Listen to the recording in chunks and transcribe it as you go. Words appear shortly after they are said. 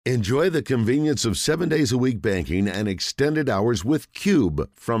Enjoy the convenience of 7 days a week banking and extended hours with Cube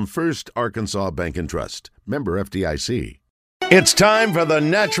from First Arkansas Bank and Trust. Member FDIC. It's time for the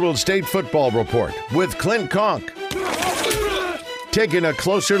Natural State Football Report with Clint Conque. Taking a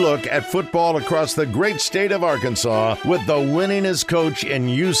closer look at football across the great state of Arkansas with the winningest coach in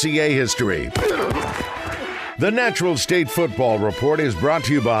UCA history. The Natural State Football Report is brought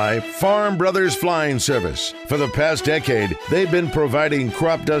to you by Farm Brothers Flying Service. For the past decade, they've been providing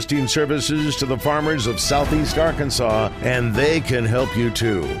crop dusting services to the farmers of Southeast Arkansas, and they can help you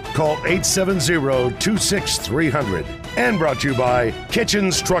too. Call 870-26300. And brought to you by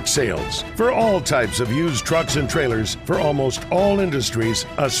Kitchens Truck Sales. For all types of used trucks and trailers for almost all industries,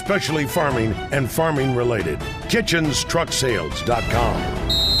 especially farming and farming related.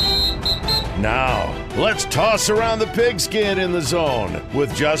 KitchensTruckSales.com. Now, let's toss around the pigskin in the zone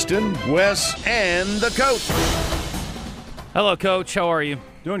with Justin, Wes, and the coach. Hello, Coach. How are you?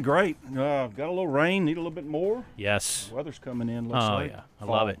 Doing great. Got a little rain. Need a little bit more. Yes. Weather's coming in. Looks like. Yeah. I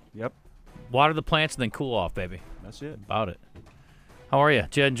love it. Yep. Water the plants and then cool off, baby. That's it. About it. How are you?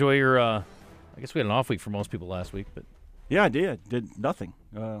 Did you enjoy your I guess we had an off week for most people last week, but Yeah, I did. Did nothing.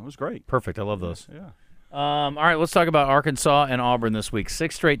 It was great. Perfect. I love those. Yeah. All right, let's talk about Arkansas and Auburn this week.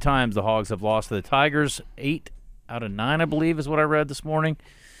 6 straight times the Hogs have lost to the Tigers. 8 out of 9, I believe, is what I read this morning.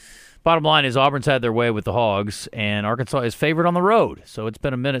 Bottom line is Auburn's had their way with the Hogs, and Arkansas is favored on the road. So it's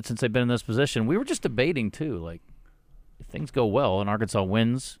been a minute since they've been in this position. We were just debating, too, like, if things go well and Arkansas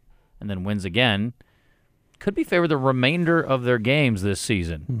wins and then wins again, could be favored the remainder of their games this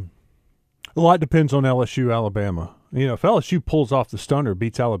season. A lot depends on LSU, Alabama. You know, if LSU pulls off the stunner,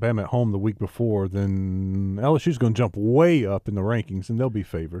 beats Alabama at home the week before, then LSU's going to jump way up in the rankings, and they'll be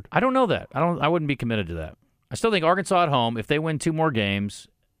favored. I don't know that. I wouldn't be committed to that. I still think Arkansas at home, if they win 2 more games,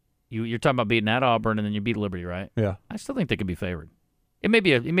 you're talking about beating at Auburn and then you beat Liberty, right? Yeah. I still think they could be favored. It may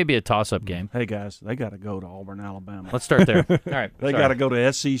be a toss-up game. Hey, guys, they got to go to Auburn, Alabama. Let's start there. All right. They got to go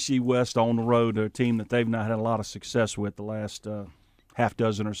to SEC West on the road to a team that they've not had a lot of success with the last half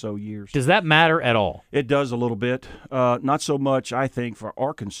dozen or so years. Does that matter at all? It does a little bit. Not so much, I think, for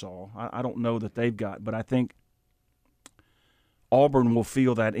Arkansas. I don't know that they've got, but I think Auburn will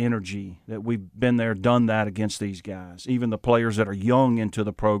feel that energy that we've been there, done that against these guys. Even the players that are young into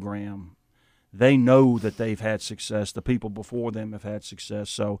the program, they know that they've had success. The people before them have had success.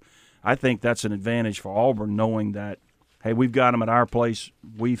 So I think that's an advantage for Auburn, knowing that, hey, we've got them at our place.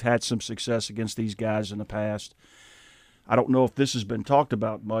 We've had some success against these guys in the past. I don't know if this has been talked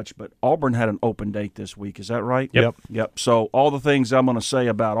about much, but Auburn had an open date this week. Is that right? Yep. So all the things I'm going to say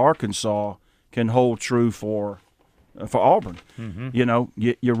about Arkansas can hold true for Auburn. Mm-hmm. You know,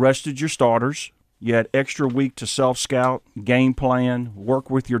 you rested your starters. You had extra week to self-scout, game plan, work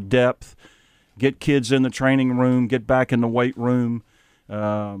with your depth, get kids in the training room, get back in the weight room,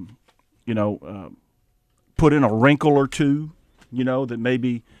 put in a wrinkle or two, that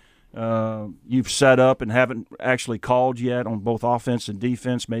maybe you've set up and haven't actually called yet on both offense and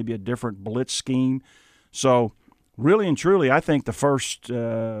defense, maybe a different blitz scheme. So really and truly, I think the first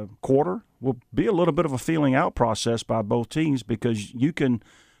quarter will be a little bit of a feeling out process by both teams, because you can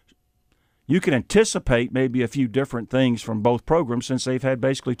anticipate maybe a few different things from both programs since they've had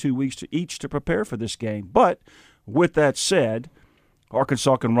basically 2 weeks each to prepare for this game. But with that said,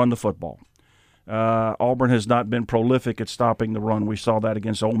 Arkansas can run the football. Auburn has not been prolific at stopping the run. We saw that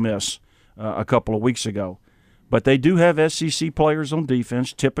against Ole Miss a couple of weeks ago. But they do have SEC players on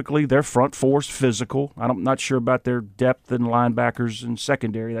defense. Typically, their front four's physical. I'm not sure about their depth and linebackers and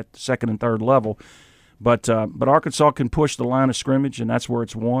secondary, that second and third level. But Arkansas can push the line of scrimmage, and that's where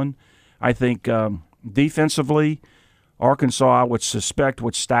it's won. I think defensively, Arkansas, I would suspect,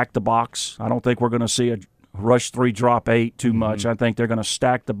 would stack the box. I don't think we're going to see a rush 3, drop 8 too much. I think they're going to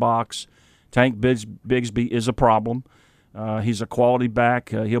stack the box. Tank Bigsby is a problem. He's a quality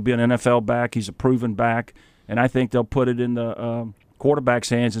back. He'll be an NFL back. He's a proven back. And I think they'll put it in the quarterback's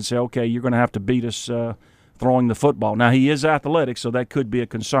hands and say, okay, you're going to have to beat us throwing the football. Now, he is athletic, so that could be a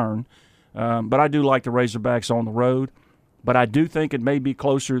concern. But I do like the Razorbacks on the road. But I do think it may be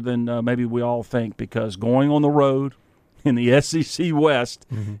closer than maybe we all think, because going on the road in the SEC West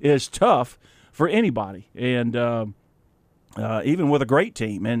is tough for anybody. And even with a great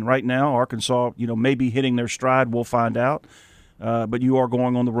team. And right now, Arkansas, may be hitting their stride. We'll find out. But you are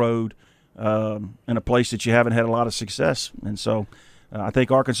going on the road in a place that you haven't had a lot of success. And so I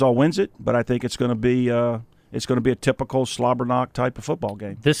think Arkansas wins it, but I think it's going to be a typical slobber knock type of football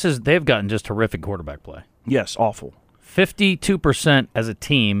game. They've gotten just terrific quarterback play. Yes, awful. 52% as a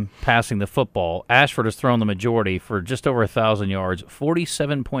team passing the football. Ashford has thrown the majority for just over 1,000 yards,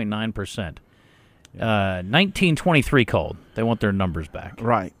 47.9%. 1923 called. They want their numbers back.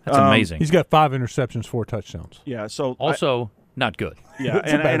 Right. That's amazing. He's got 5 interceptions, 4 touchdowns. Yeah. So Also, not good. yeah,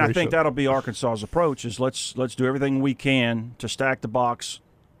 It's a bad and I ratio. think that'll be Arkansas's approach is let's do everything we can to stack the box,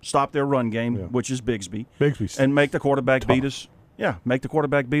 stop their run game, which is Bigsby, and make the quarterback beat us. Yeah, make the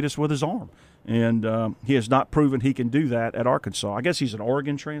quarterback beat us with his arm. And he has not proven he can do that at Arkansas. I guess he's an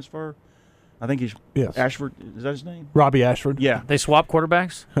Oregon transfer. I think he's Ashford. Is that his name? Robbie Ashford. Yeah. They swapped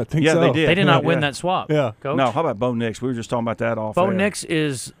quarterbacks? I think Yeah, so. they did. They did not win that swap. Yeah. Coach? No, how about Bo Nix? We were just talking about that off Bo air. Nix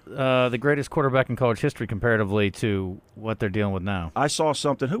is the greatest quarterback in college history comparatively to what they're dealing with now. I saw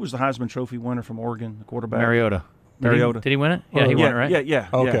something. Who was the Heisman Trophy winner from Oregon, the quarterback? Mariota. Did he win it? Yeah, he won it, right? Yeah.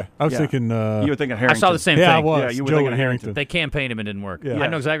 Okay. Yeah, I was thinking. you were thinking Harrington. I saw the same Yeah, I thing. was. Yeah, you were Joey thinking of Harrington. They campaigned him and it didn't work. Yeah. I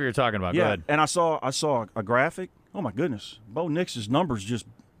know exactly what you're talking about. Go Yeah, ahead. and I saw a graphic. Oh, my goodness. Bo Nix's numbers just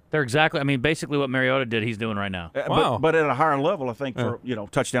They're exactly. I mean, basically what Mariota did, he's doing right now. Wow. But at a higher level, I think for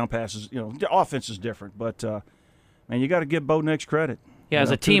touchdown passes, the offense is different. But man, you got to give Bo Nix credit. Yeah,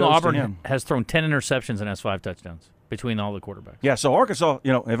 as a team, kudos to Auburn him. has thrown 10 interceptions and has 5 touchdowns between all the quarterbacks. Yeah, so Arkansas,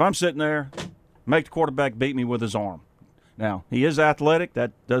 if I'm sitting there, make the quarterback beat me with his arm. Now he is athletic.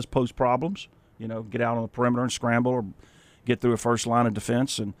 That does pose problems. Get out on the perimeter and scramble or get through a first line of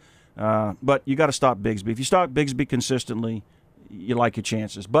defense. And but you got to stop Bigsby. If you stop Bigsby consistently, you like your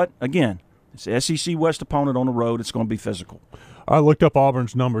chances. But again, it's the SEC West opponent on the road. It's going to be physical. I looked up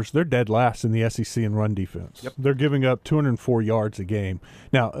Auburn's numbers. They're dead last in the SEC in run defense. Yep. They're giving up 204 yards a game.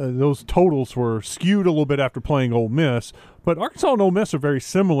 Now, those totals were skewed a little bit after playing Ole Miss, but Arkansas and Ole Miss are very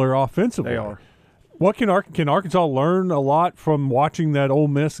similar offensively. They are. What can Arkansas learn a lot from watching that Ole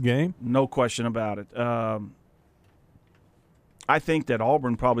Miss game? No question about it. I think that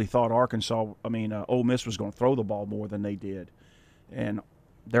Auburn probably thought Ole Miss was going to throw the ball more than they did. And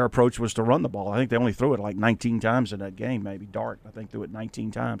their approach was to run the ball. I think they only threw it like 19 times in that game, maybe. Dart, I think, threw it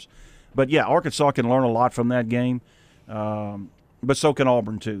 19 times. But, yeah, Arkansas can learn a lot from that game. But so can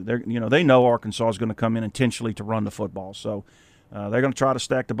Auburn, too. They know Arkansas is going to come in intentionally to run the football. So they're going to try to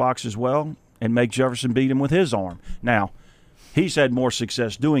stack the box as well and make Jefferson beat him with his arm. Now, he's had more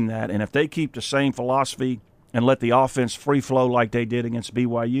success doing that, and if they keep the same philosophy and let the offense free flow like they did against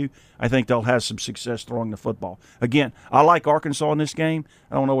BYU, I think they'll have some success throwing the football. Again, I like Arkansas in this game.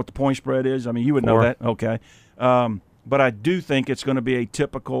 I don't know what the point spread is. I mean, you would know 4. that. Okay. But I do think it's going to be a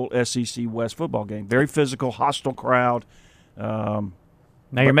typical SEC West football game. Very physical, hostile crowd. Now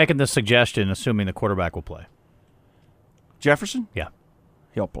you're making this suggestion assuming the quarterback will play. Jefferson? Yeah.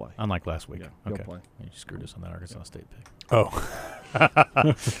 He'll play. Unlike last week. Yeah, he'll okay. play. You screwed us on that Arkansas State pick. Oh,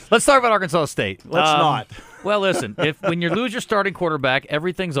 Let's talk about Arkansas State. Let's not. Well, listen, when you lose your starting quarterback,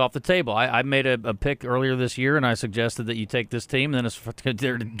 everything's off the table. I made a pick earlier this year, and I suggested that you take this team, and then it's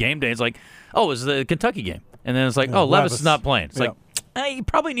their game day. It's like, oh, it's the Kentucky game. And then it's like, oh, Levis is not playing. It's like, you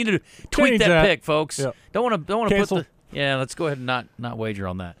probably need to tweak Change that that. pick, folks. Yep. Don't want to put Cancel. let's go ahead and not wager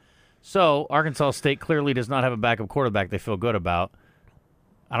on that. So Arkansas State clearly does not have a backup quarterback they feel good about.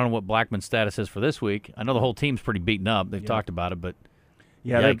 I don't know what Blackman's status is for this week. I know the whole team's pretty beaten up. They've talked about it, but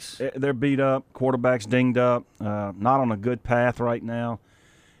yikes. They're beat up. Quarterback's dinged up. Not on a good path right now.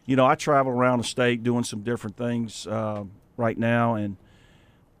 I travel around the state doing some different things right now, and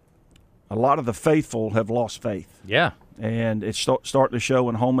a lot of the faithful have lost faith. Yeah. And it's starting to show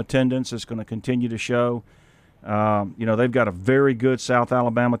in home attendance. It's going to continue to show. They've got a very good South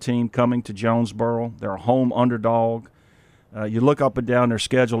Alabama team coming to Jonesboro. They're a home underdog. You look up and down their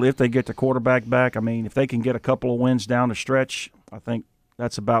schedule. If they get the quarterback back, if they can get a couple of wins down the stretch, I think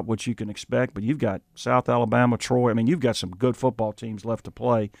that's about what you can expect. But you've got South Alabama, Troy. You've got some good football teams left to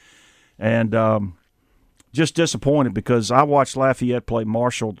play. And just disappointed because I watched Lafayette play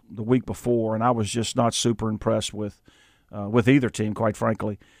Marshall the week before, and I was just not super impressed with either team, quite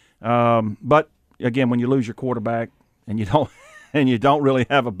frankly. But again, when you lose your quarterback and you don't really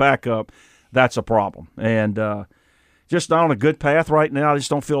have a backup, that's a problem. And just not on a good path right now. I just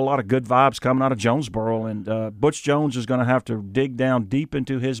don't feel a lot of good vibes coming out of Jonesboro. And Butch Jones is going to have to dig down deep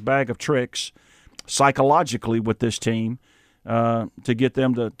into his bag of tricks psychologically with this team to get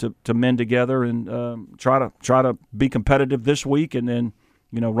them to mend together and try to be competitive this week and then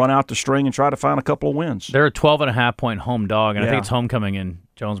run out the string and try to find a couple of wins. They're a 12.5-point home dog, and I Yeah. think it's homecoming in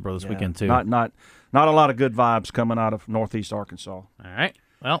Jonesboro this weekend too. Not a lot of good vibes coming out of Northeast Arkansas. All right.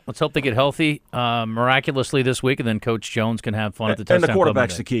 Well, let's hope they get healthy miraculously this week, and then Coach Jones can have fun at the touchdown And the club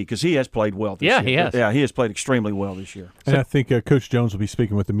quarterback's Monday. the key because he has played well this year. Yeah, he has. Yeah, he has played extremely well this year. and I think Coach Jones will be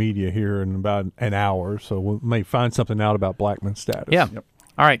speaking with the media here in about an hour, so we may find something out about Blackman's status. Yeah. Yep.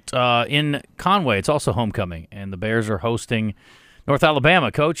 All right. In Conway, it's also homecoming, and the Bears are hosting North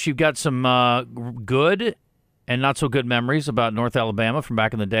Alabama. Coach, you've got some good and not so good memories about North Alabama from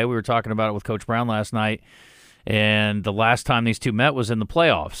back in the day. We were talking about it with Coach Brown last night, and the last time these two met was in the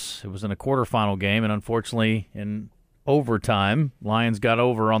playoffs. It was in a quarterfinal game, and unfortunately, in overtime, Lions got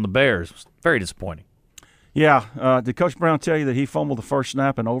over on the Bears. It was very disappointing. Yeah. Did Coach Brown tell you that he fumbled the first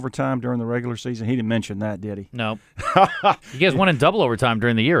snap in overtime during the regular season? He didn't mention that, did he? No. You guys won in double overtime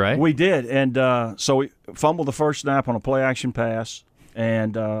during the year, right? We did. And so we fumbled the first snap on a play-action pass.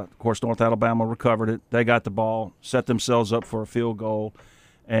 And, of course, North Alabama recovered it. They got the ball, set themselves up for a field goal.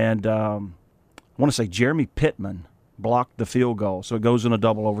 And I want to say Jeremy Pittman blocked the field goal. So it goes in a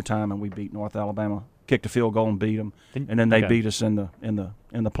double overtime, and we beat North Alabama. Kicked a field goal and beat them, and then they beat us in the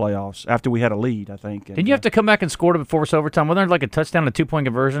playoffs after we had a lead, I think. Didn't you have to come back and score to force overtime? Wasn't there like a touchdown, a 2-point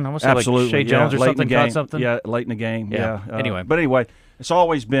conversion? I must say, Absolutely, like Shea Jones or something caught something. Yeah, late in the game. Yeah. Anyway, it's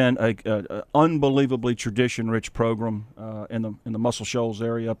always been a unbelievably tradition-rich program in the Muscle Shoals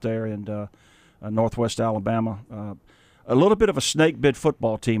area up there in northwest Alabama. A little bit of a snake-bit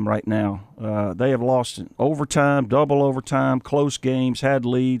football team right now. They have lost in overtime, double overtime, close games, had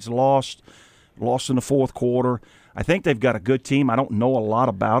leads, lost in the fourth quarter. I think they've got a good team. I don't know a lot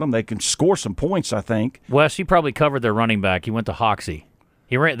about them. They can score some points, I think. Wes, you probably covered their running back. He went to Hoxie.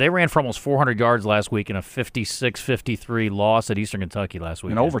 They ran for almost 400 yards last week in a 56-53 loss at Eastern Kentucky last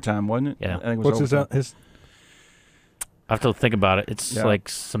week. In overtime, wasn't it? Yeah. I think it was What's his? I have to think about it. It's like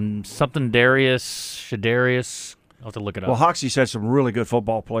something Shadarius. I'll have to look it up. Well, Hoxie's had some really good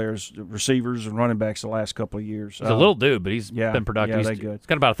football players, receivers and running backs the last couple of years. He's a little dude, but he's been productive. Yeah, they're good. He's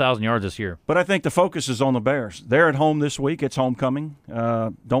got about 1,000 yards this year. But I think the focus is on the Bears. They're at home this week. It's homecoming.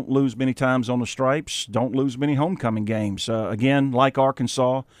 Don't lose many times on the stripes. Don't lose many homecoming games. Again, like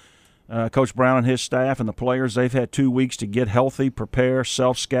Arkansas, Coach Brown and his staff and the players, they've had 2 weeks to get healthy, prepare,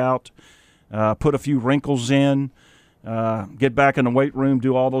 self-scout, put a few wrinkles in, get back in the weight room,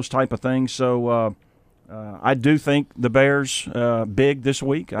 do all those type of things. So I do think the Bears big this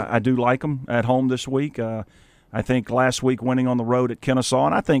week. I do like them at home this week. I think last week winning on the road at Kennesaw,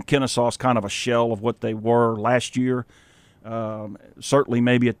 and I think Kennesaw's kind of a shell of what they were last year, certainly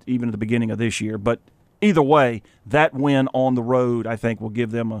maybe even at the beginning of this year. But either way, that win on the road I think will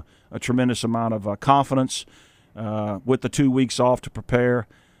give them a tremendous amount of confidence with the 2 weeks off to prepare.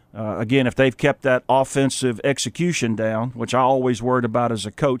 Again, if they've kept that offensive execution down, which I always worried about as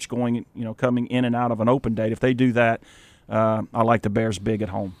a coach coming in and out of an open date, if they do that, I like the Bears big at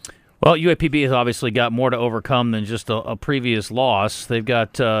home. Well, UAPB has obviously got more to overcome than just a previous loss. They've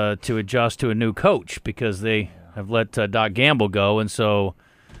got to adjust to a new coach because they have let Doc Gamble go, and so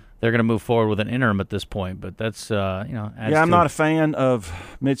they're going to move forward with an interim at this point. But that's I'm not a fan of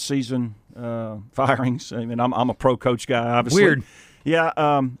midseason firings. I mean, I'm a pro coach guy, obviously. Weird. Yeah,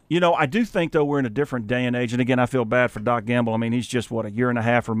 I do think, though, we're in a different day and age. And, again, I feel bad for Doc Gamble. I mean, he's just, a year and a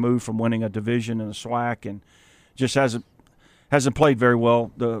half removed from winning a division in the SWAC and just hasn't played very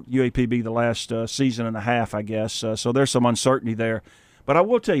well, the UAPB, the last season and a half, I guess. So there's some uncertainty there. But I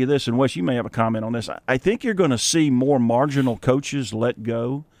will tell you this, and, Wes, you may have a comment on this. I think you're going to see more marginal coaches let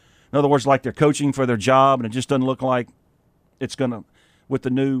go. In other words, like they're coaching for their job, and it just doesn't look like it's going to, with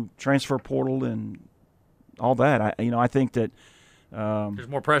the new transfer portal and all that. I think that – there's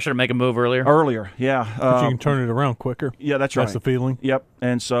more pressure to make a move earlier. Yeah. But you can turn it around quicker. Yeah, that's right. That's the feeling. Yep.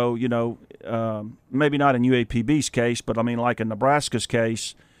 And so, maybe not in UAPB's case, but, I mean, like in Nebraska's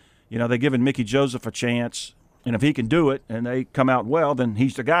case, they're giving Mickey Joseph a chance. And if he can do it and they come out well, then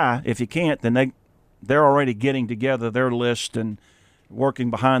he's the guy. If he can't, then they're already getting together their list and working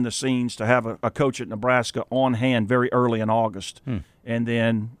behind the scenes to have a coach at Nebraska on hand very early in August. And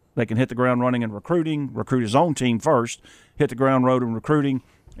then they can hit the ground running in recruit his own team first, hit the ground road in recruiting,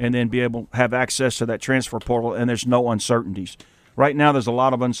 and then be able to have access to that transfer portal, and there's no uncertainties. Right now there's a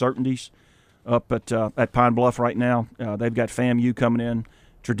lot of uncertainties up at Pine Bluff right now. They've got FAMU coming in,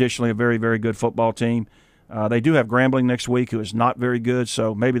 traditionally a very, very good football team. They do have Grambling next week, who is not very good,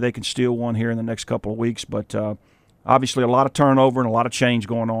 so maybe they can steal one here in the next couple of weeks, but obviously a lot of turnover and a lot of change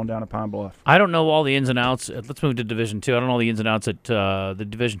going on down at Pine Bluff. I don't know all the ins and outs. Let's move to Division II. I don't know all the ins and outs at the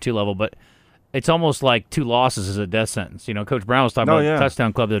Division II level, but it's almost like 2 losses is a death sentence. Coach Brown was talking about the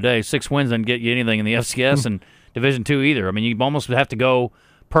Touchdown Club the other day. 6 wins doesn't get you anything in the FCS and Division II either. I mean, you almost have to go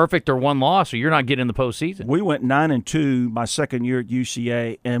perfect or 1 loss, or you're not getting in the postseason. We went 9-2 my second year at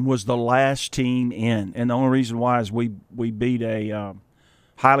UCA and was the last team in. And the only reason why is we beat a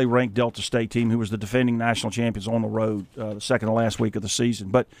highly ranked Delta State team who was the defending national champions on the road the second to last week of the season.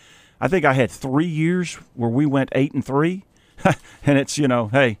 But I think I had 3 years where we went 8-3. And it's,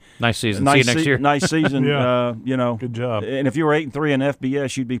 hey. Nice season. See you next year. Nice season. Yeah. Good job. And if you were 8-3 in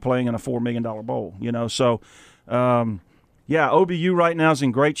FBS, you'd be playing in a $4 million bowl, So, Yeah, OBU right now is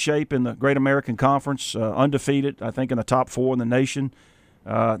in great shape in the Great American Conference, undefeated, I think in the top 4 in the nation.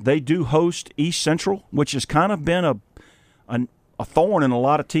 They do host East Central, which has kind of been a thorn in a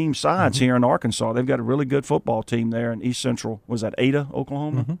lot of team sides here in Arkansas. They've got a really good football team there in East Central. Was that Ada,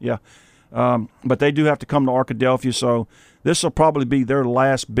 Oklahoma? Yeah. But they do have to come to Arkadelphia, so this will probably be their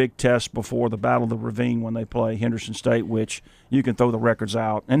last big test before the Battle of the Ravine when they play Henderson State, which you can throw the records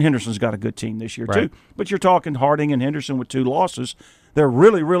out. And Henderson's got a good team this year, too. But you're talking Harding and Henderson with 2 losses. They're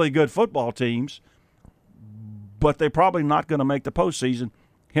really, really good football teams, but they're probably not going to make the postseason.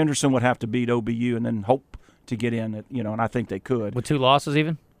 Henderson would have to beat OBU and then hope to get in, and I think they could. With 2 losses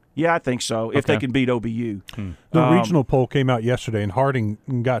even? Yeah, I think so, if they can beat OBU. The regional poll came out yesterday, and Harding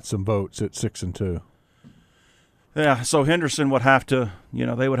got some votes at 6-2. Yeah, so Henderson would have to,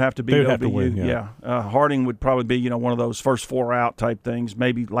 they would have to beat OBU. Have to win, yeah. Harding would probably be, one of those first 4 out type things,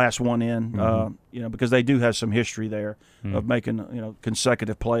 maybe last one in, because they do have some history there of making,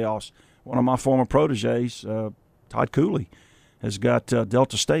 consecutive playoffs. One of my former proteges, Todd Cooley, has got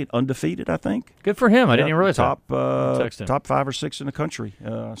Delta State undefeated, I think. Good for him. I didn't even realize top 5 or 6 in the country.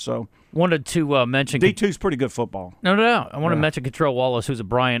 So wanted to mention D2's pretty good football. No. I want to mention Contrell Wallace, who's a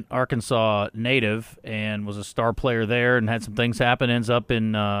Bryant, Arkansas native, and was a star player there, and had some things happen. Ends up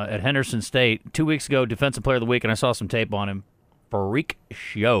in at Henderson State 2 weeks ago, Defensive Player of the Week, and I saw some tape on him. Freak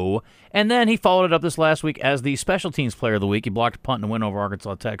show. And then he followed it up this last week as the Special Teams Player of the Week. He blocked a punt and a win over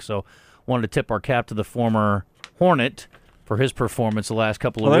Arkansas Tech. So wanted to tip our cap to the former Hornet for his performance the last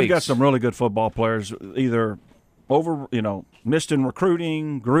couple of weeks. They've got some really good football players, either missed in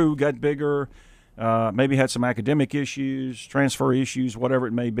recruiting, grew, got bigger, maybe had some academic issues, transfer issues, whatever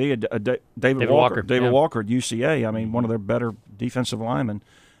it may be. David Walker at UCA, I mean, one of their better defensive linemen,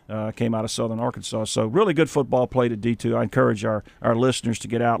 came out of Southern Arkansas. So really good football played at D2. I encourage our listeners to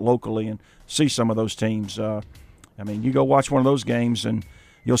get out locally and see some of those teams. You go watch one of those games and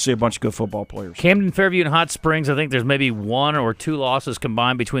you'll see a bunch of good football players. Camden, Fairview, and Hot Springs, I think there's maybe 1 or 2 losses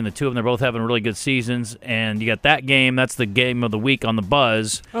combined between the two of them. They're both having really good seasons. And you got that game. That's the game of the week on the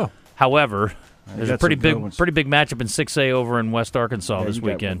Buzz. Oh. However, there's a pretty big matchup in 6A over in West Arkansas this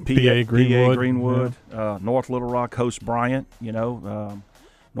weekend. PA Greenwood. North Little Rock hosts Bryant,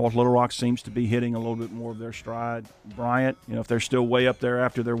 North Little Rock seems to be hitting a little bit more of their stride. Bryant, if they're still way up there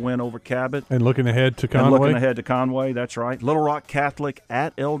after their win over Cabot. And looking ahead to Conway. That's right. Little Rock Catholic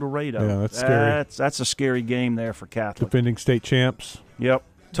at El Dorado. Yeah, that's scary. That's a scary game there for Catholic. Defending state champs. Yep.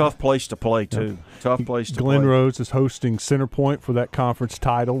 Tough place to play, too. Tough place to Glen play. Rose is hosting Center Point for that conference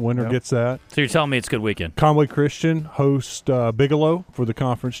title. Winner gets that. So you're telling me it's a good weekend. Conway Christian hosts Bigelow for the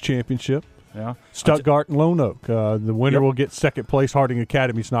conference championship. Yeah. Stuttgart and Lone Oak. The winner will get second place. Harding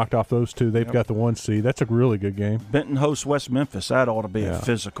Academy's knocked off those 2. They've got the 1 seed. That's a really good game. Benton hosts West Memphis. That ought to be a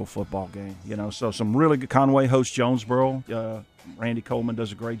physical football game. So some really good. Conway hosts Jonesboro. Randy Coleman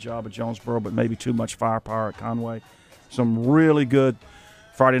does a great job at Jonesboro, but maybe too much firepower at Conway. Some really good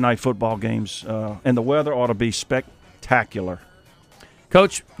Friday night football games. And the weather ought to be spectacular.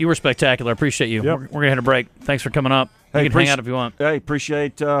 Coach, you were spectacular. I appreciate you. Yep. We're going to hit a break. Thanks for coming up. You can hang out if you want. Hey,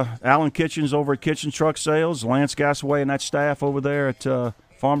 appreciate Alan Kitchens over at Kitchen Truck Sales, Lance Gassaway and that staff over there at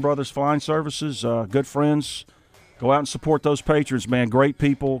Farm Brothers Flying Services. Good friends. Go out and support those patrons, man. Great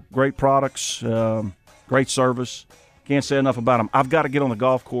people, great products, great service. Can't say enough about them. I've got to get on the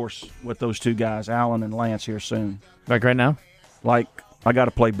golf course with those 2 guys, Alan and Lance, here soon. Like right now? I got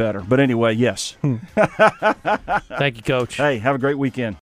to play better. But anyway, yes. Thank you, Coach. Hey, have a great weekend.